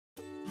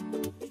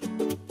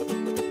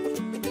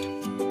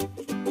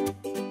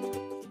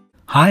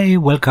Hi,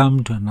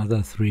 welcome to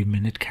another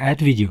 3-minute CAD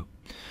video.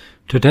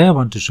 Today I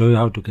want to show you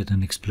how to get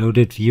an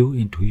exploded view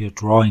into your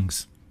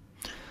drawings.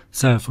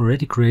 So I've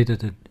already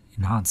created an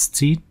enhanced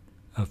scene,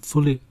 a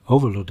fully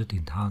overloaded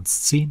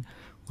enhanced scene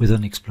with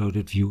an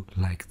exploded view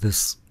like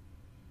this.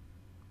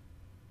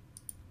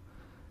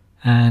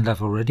 And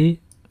I've already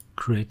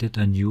created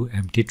a new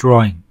empty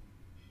drawing.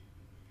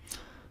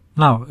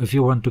 Now, if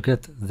you want to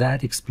get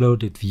that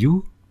exploded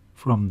view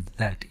from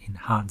that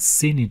enhanced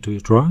scene into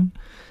your drawing,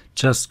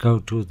 just go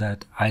to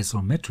that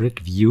isometric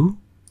view,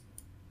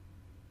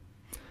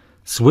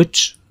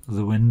 switch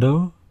the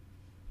window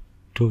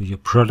to your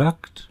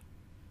product,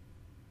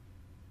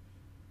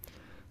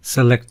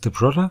 select the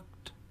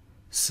product,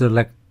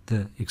 select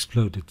the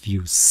exploded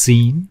view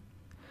scene,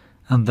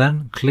 and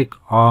then click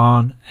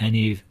on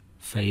any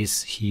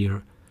face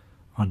here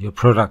on your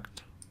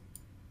product.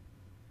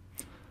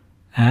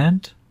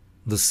 And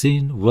the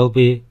scene will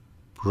be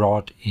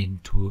brought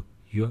into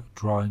your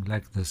drawing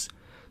like this.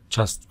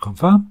 Just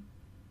confirm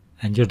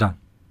and you're done.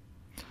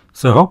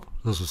 So I hope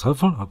this was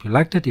helpful. Hope you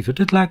liked it. If you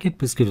did like it,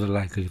 please give it a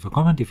like and leave a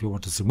comment. If you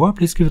want to see more,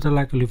 please give it a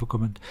like and leave a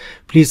comment.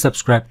 Please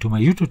subscribe to my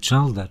YouTube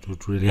channel. That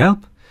would really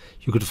help.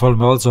 You could follow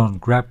me also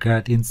on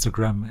GrabCAD,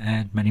 Instagram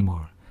and many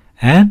more.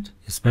 And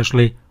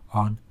especially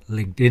on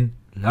LinkedIn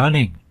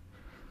Learning.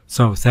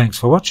 So thanks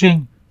for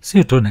watching. See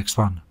you to the next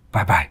one.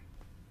 Bye bye.